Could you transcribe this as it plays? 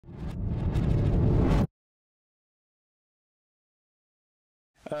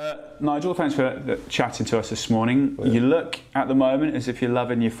Nigel, thanks for chatting to us this morning. Yeah. You look at the moment as if you're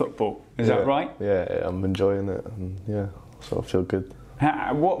loving your football. Is that right? Yeah, I'm enjoying it, and yeah, so I feel good.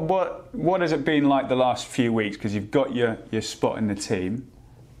 What has it been like the last few weeks? Because you've got your spot in the team.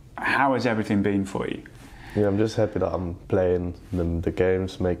 How has everything been for you? Yeah, I'm just happy that I'm playing the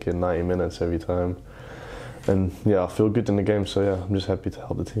games, making 90 minutes every time. And yeah, I feel good in the game, so yeah, I'm just happy to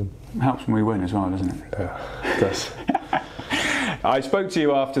help the team. It helps when we win as well, doesn't it? Yeah, it does. I spoke to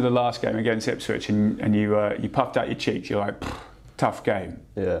you after the last game against Ipswich, and you puffed out your cheeks. You're like, tough game.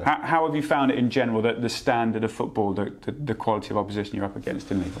 Yeah. How have you found it in general, the standard of football, the quality of opposition you're up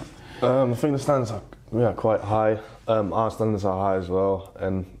against in League One? I think the standards are quite high. Our standards are high as well,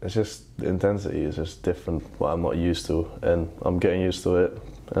 and it's just the intensity is just different. What I'm not used to, and I'm getting used to it,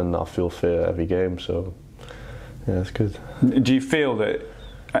 and I feel fair every game. So yeah, it's good. Do you feel that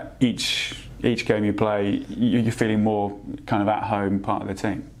each game you play, you're feeling more kind of at home, part of the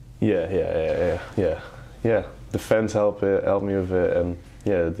team? Yeah. The fans help me with it, and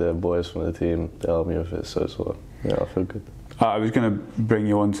yeah, the boys from the team, they help me with it. So it's yeah, I feel good. I was going to bring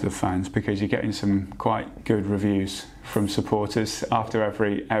you on to the fans because you're getting some quite good reviews from supporters after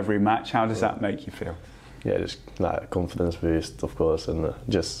every match. How does that make you feel? Yeah, just like confidence boost, of course, and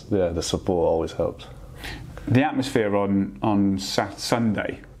the support always helps. The atmosphere on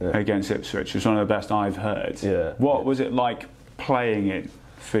Sunday against Ipswich was one of the best I've heard. Yeah. What was it like playing it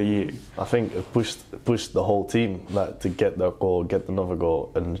for you? I think it pushed the whole team to get their goal, get another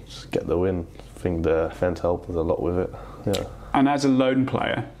goal, and just get the win. I think the fans helped us a lot with it. Yeah. And as a lone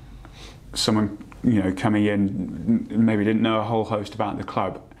player, someone coming in maybe didn't know a whole host about the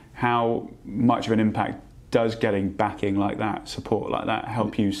club. How much of an impact does getting backing like that, support like that,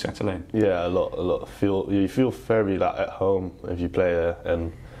 help you settle in? Yeah, a lot. You feel very at home if you play there,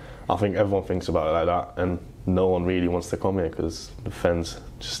 and I think everyone thinks about it like that, and no one really wants to come here because the fans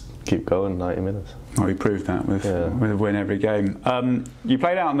just keep going 90 minutes. Well, you proved that with a win every game. You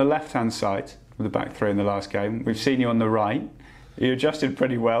played out on the left-hand side with the back three in the last game. We've seen you on the right. You adjusted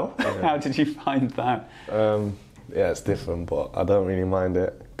pretty well. Yeah. How did you find that? Yeah, it's different, but I don't really mind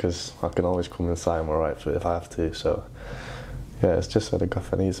it because I can always come inside my right foot if I have to. So yeah, it's just where the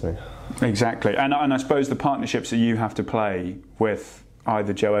gaffer needs me. Exactly, and I suppose the partnerships that you have to play with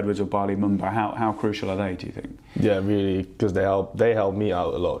either Joe Edwards or Barley Mumba, how crucial are they, do you think? Yeah, really, because they help me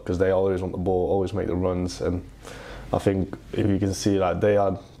out a lot because they always want the ball, always make the runs, and I think if you can see, like, they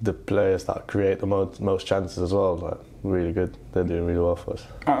are the players that create the most chances as well. Like, really good. They're doing really well for us.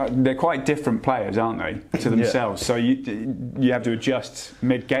 They're quite different players, aren't they, to themselves? Yeah. So you have to adjust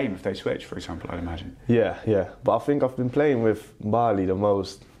mid-game if they switch, for example, I'd imagine. Yeah. But I think I've been playing with Barley the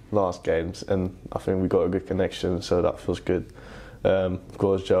most last games, and I think we got a good connection, so that feels good. Of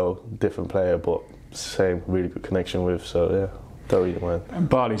course, Joe, different player, but same really good connection with. So yeah. Don't really mind. And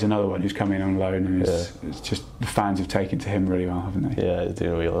Barley's another one who's coming on loan, and it's just the fans have taken to him really well, haven't they? Yeah, he's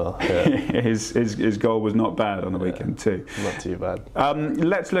doing really well. Yeah. his goal was not bad on the weekend too. Not too bad.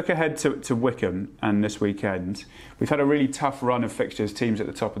 Let's look ahead to Wycombe and this weekend. We've had a really tough run of fixtures. Teams at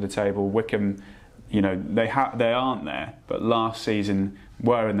the top of the table. Wycombe, they aren't there, but last season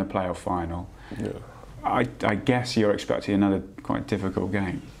were in the playoff final. Yeah. I guess you're expecting another quite difficult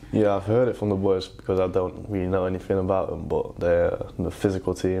game. Yeah, I've heard it from the boys because I don't really know anything about them, but they're the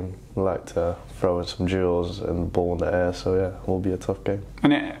physical team, like to throw in some duels and ball in the air, so yeah, it will be a tough game.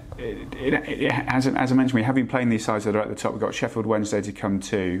 And as I mentioned, we have been playing these sides that are at the top. We've got Sheffield Wednesday to come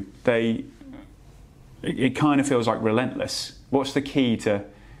too. It kind of feels like relentless. What's the key to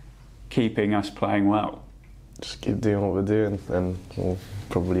keeping us playing well? Just keep doing what we're doing and we'll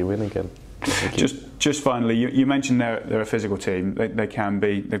probably win again. Just finally, you mentioned they're a physical team. They can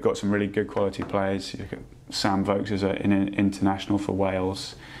be. They've got some really good quality players. You look at Sam Vokes as an international for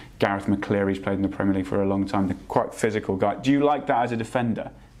Wales. Gareth McCleary's played in the Premier League for a long time. They're quite physical guy. Do you like that as a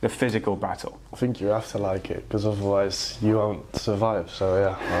defender, the physical battle? I think you have to like it because otherwise you won't survive. So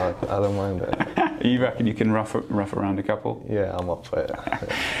yeah, I don't mind it. You reckon you can rough around a couple? Yeah, I'm up for it.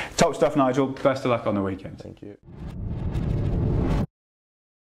 Yeah. Top stuff, Nigel. Best of luck on the weekend. Thank you.